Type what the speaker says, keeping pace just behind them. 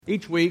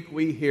Each week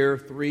we hear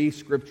 3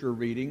 scripture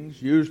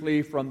readings,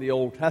 usually from the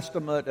Old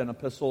Testament, an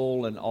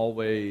epistle, and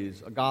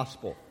always a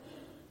gospel.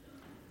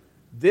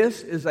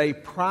 This is a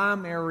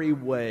primary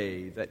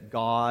way that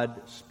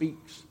God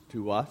speaks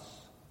to us.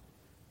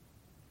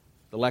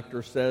 The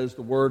lector says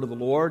the word of the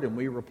Lord, and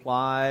we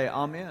reply,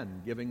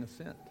 Amen, giving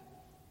assent.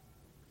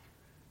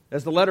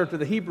 As the letter to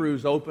the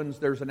Hebrews opens,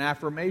 there's an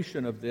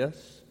affirmation of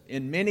this.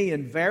 In many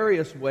and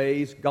various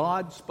ways,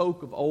 God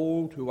spoke of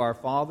old to our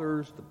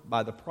fathers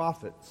by the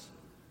prophets.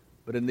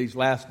 But in these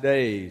last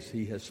days,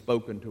 He has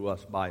spoken to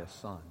us by a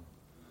Son.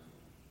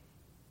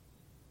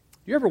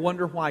 Do you ever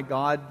wonder why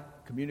God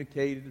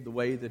communicated the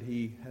way that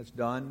He has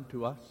done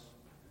to us?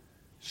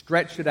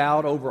 Stretched it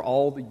out over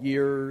all the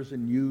years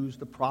and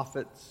used the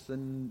prophets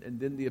and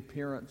then the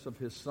appearance of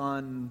His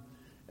Son.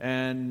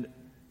 And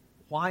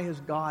why has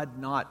God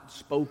not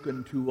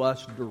spoken to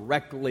us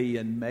directly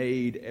and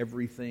made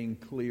everything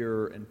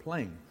clear and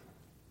plain?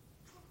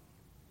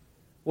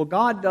 Well,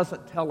 God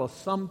doesn't tell us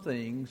some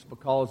things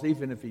because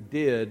even if He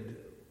did,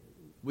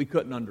 we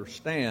couldn't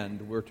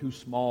understand. We're too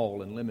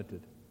small and limited.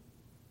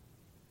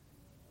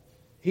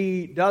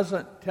 He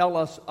doesn't tell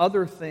us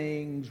other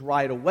things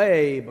right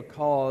away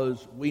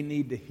because we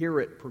need to hear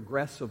it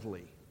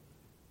progressively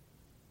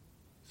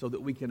so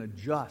that we can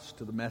adjust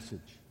to the message.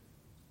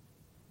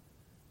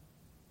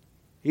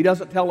 He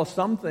doesn't tell us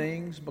some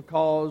things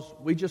because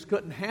we just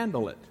couldn't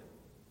handle it.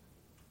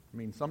 I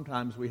mean,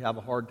 sometimes we have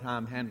a hard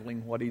time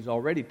handling what He's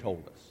already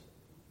told us.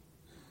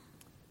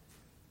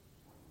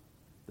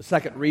 The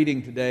second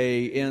reading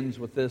today ends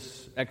with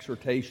this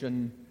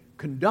exhortation,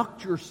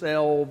 conduct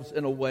yourselves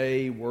in a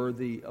way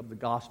worthy of the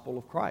gospel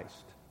of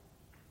Christ.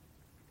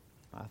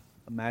 I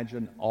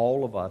imagine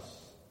all of us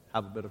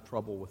have a bit of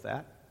trouble with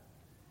that.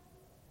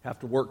 Have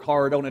to work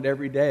hard on it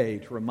every day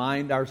to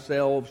remind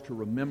ourselves to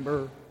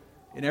remember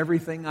in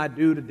everything I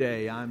do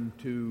today, I'm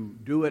to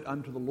do it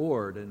unto the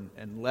Lord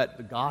and let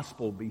the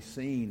gospel be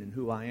seen in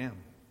who I am.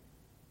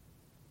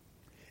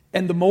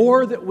 And the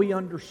more that we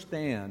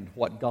understand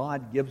what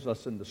God gives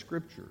us in the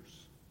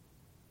Scriptures,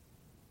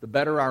 the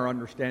better our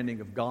understanding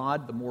of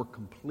God, the more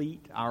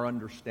complete our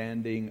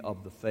understanding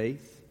of the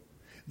faith,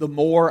 the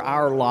more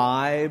our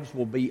lives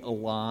will be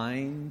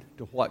aligned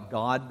to what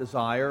God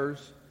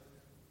desires.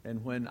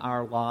 And when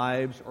our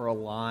lives are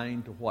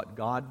aligned to what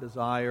God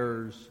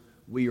desires,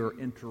 we are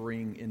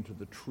entering into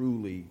the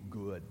truly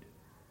good.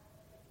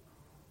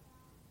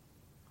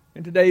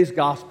 In today's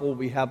gospel,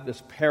 we have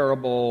this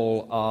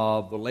parable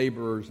of the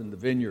laborers in the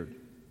vineyard.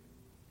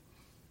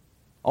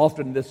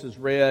 Often this is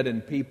read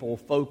and people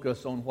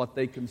focus on what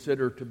they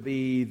consider to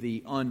be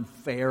the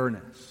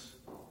unfairness,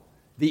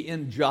 the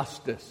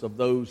injustice of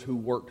those who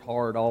worked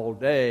hard all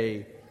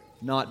day,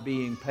 not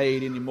being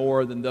paid any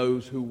more than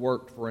those who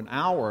worked for an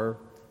hour.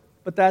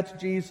 But that's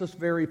Jesus'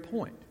 very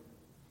point.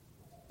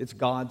 It's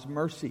God's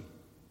mercy.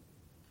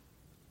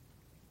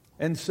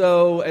 And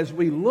so, as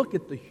we look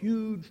at the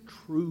huge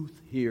truth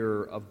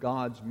here of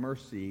God's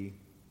mercy,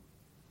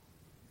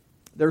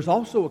 there's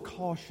also a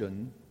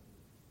caution.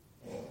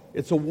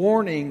 It's a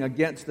warning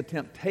against the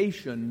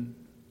temptation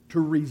to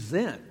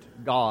resent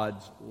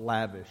God's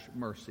lavish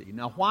mercy.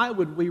 Now, why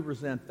would we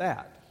resent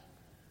that?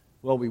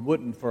 Well, we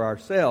wouldn't for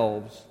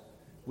ourselves.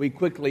 We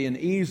quickly and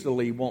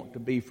easily want to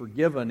be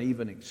forgiven,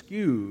 even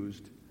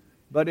excused.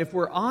 But if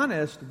we're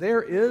honest,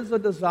 there is a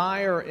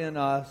desire in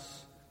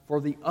us for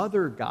the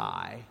other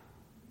guy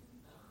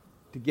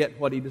to get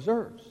what he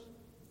deserves.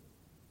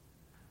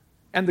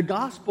 And the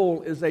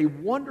gospel is a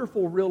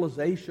wonderful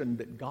realization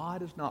that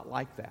God is not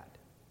like that.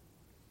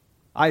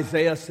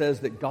 Isaiah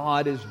says that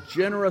God is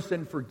generous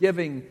and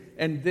forgiving,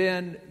 and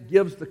then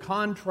gives the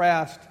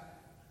contrast,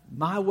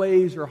 my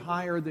ways are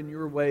higher than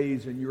your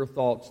ways and your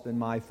thoughts than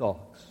my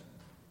thoughts.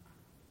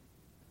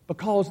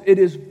 Because it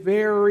is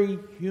very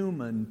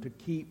human to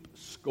keep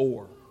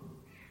score.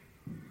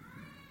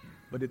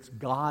 But it's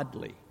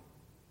godly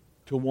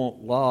to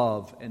want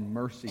love and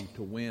mercy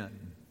to win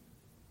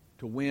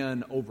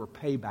over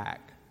payback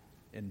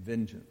and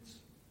vengeance.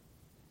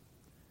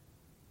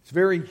 It's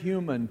very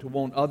human to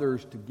want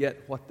others to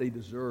get what they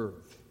deserve.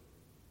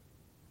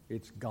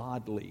 It's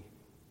godly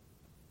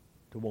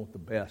to want the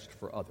best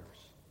for others.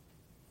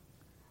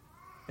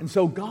 And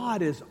so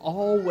God is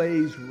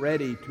always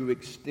ready to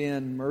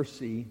extend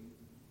mercy,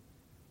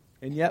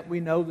 and yet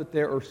we know that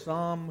there are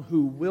some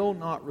who will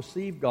not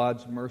receive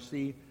God's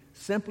mercy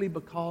simply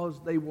because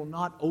they will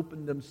not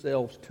open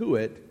themselves to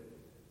it.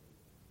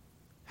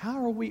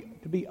 How are we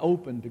to be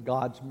open to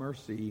God's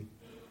mercy?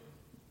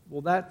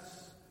 Well, that's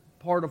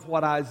part of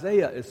what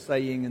Isaiah is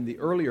saying in the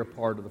earlier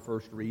part of the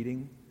first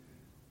reading.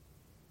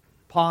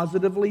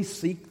 Positively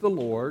seek the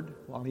Lord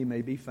while He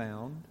may be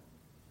found.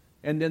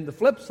 And then the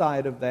flip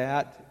side of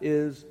that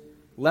is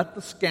let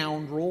the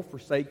scoundrel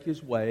forsake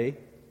his way,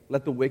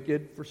 let the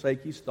wicked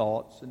forsake his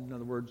thoughts. In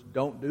other words,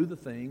 don't do the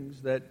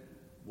things that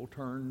will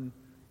turn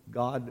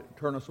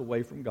us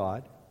away from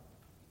God.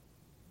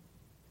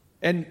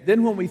 And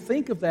then when we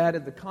think of that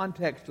in the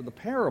context of the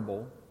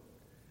parable,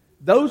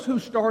 those who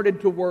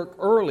started to work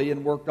early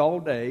and worked all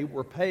day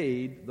were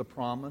paid the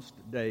promised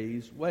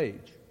day's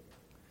wage.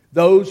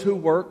 Those who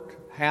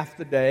worked half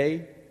the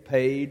day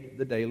paid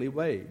the daily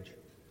wage.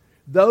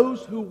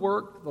 Those who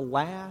worked the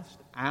last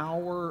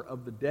hour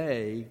of the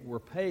day were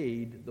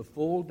paid the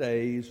full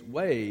day's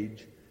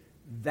wage.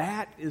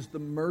 That is the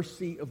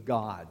mercy of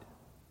God.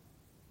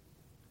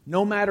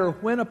 No matter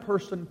when a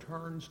person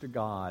turns to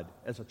God,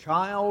 as a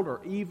child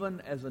or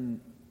even as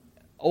an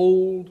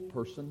old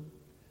person,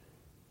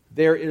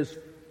 there is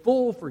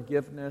full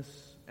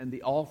forgiveness and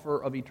the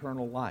offer of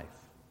eternal life.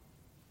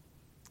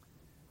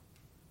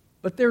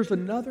 But there's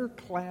another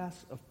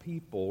class of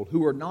people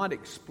who are not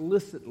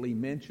explicitly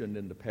mentioned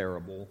in the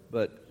parable,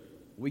 but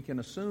we can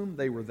assume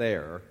they were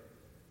there.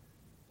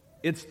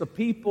 It's the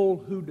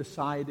people who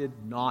decided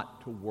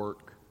not to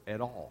work at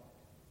all.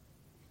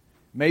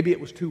 Maybe it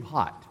was too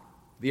hot.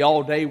 The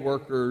all-day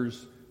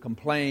workers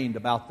complained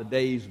about the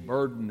day's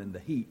burden and the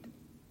heat.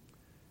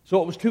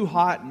 So it was too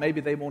hot, and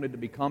maybe they wanted to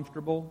be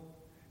comfortable.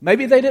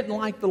 Maybe they didn't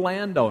like the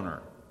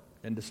landowner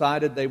and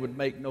decided they would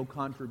make no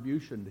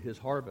contribution to his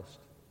harvest.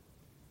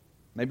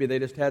 Maybe they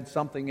just had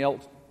something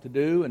else to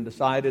do and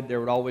decided there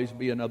would always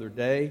be another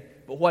day.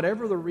 But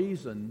whatever the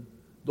reason,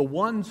 the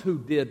ones who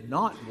did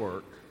not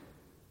work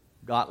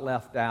got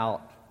left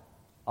out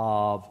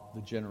of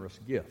the generous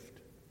gift.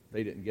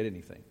 They didn't get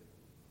anything.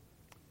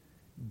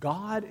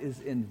 God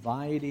is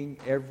inviting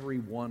every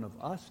one of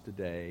us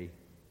today,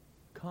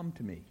 come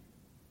to me.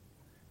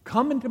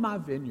 Come into my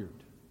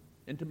vineyard,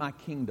 into my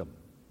kingdom,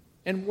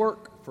 and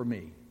work for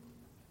me.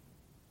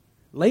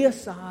 Lay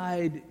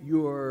aside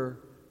your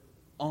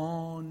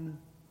own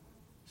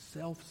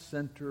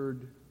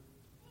self-centered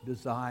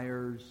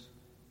desires.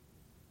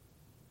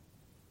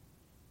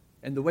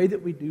 And the way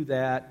that we do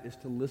that is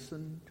to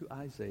listen to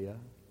Isaiah,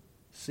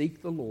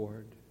 seek the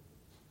Lord,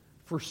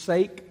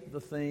 forsake the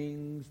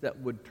things that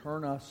would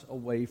turn us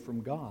away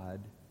from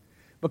God,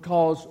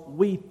 because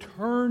we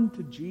turn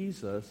to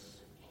Jesus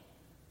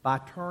by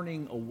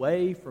turning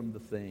away from the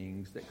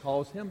things that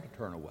cause him to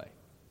turn away.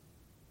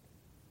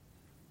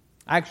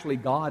 Actually,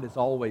 God is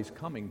always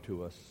coming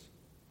to us.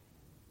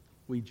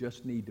 We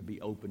just need to be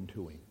open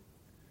to him.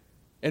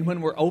 And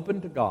when we're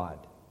open to God,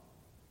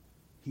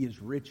 he is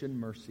rich in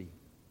mercy.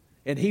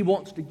 And he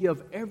wants to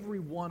give every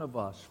one of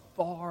us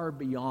far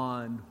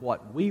beyond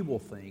what we will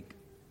think,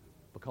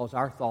 because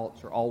our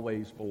thoughts are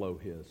always below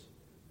his.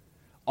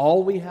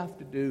 All we have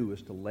to do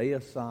is to lay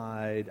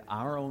aside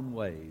our own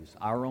ways,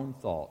 our own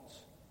thoughts,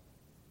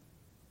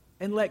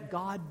 and let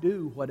God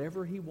do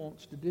whatever he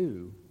wants to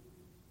do.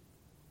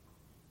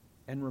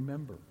 And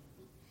remember,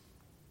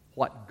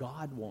 what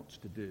God wants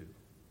to do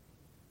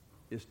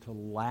is to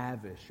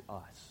lavish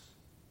us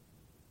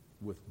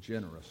with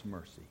generous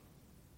mercy.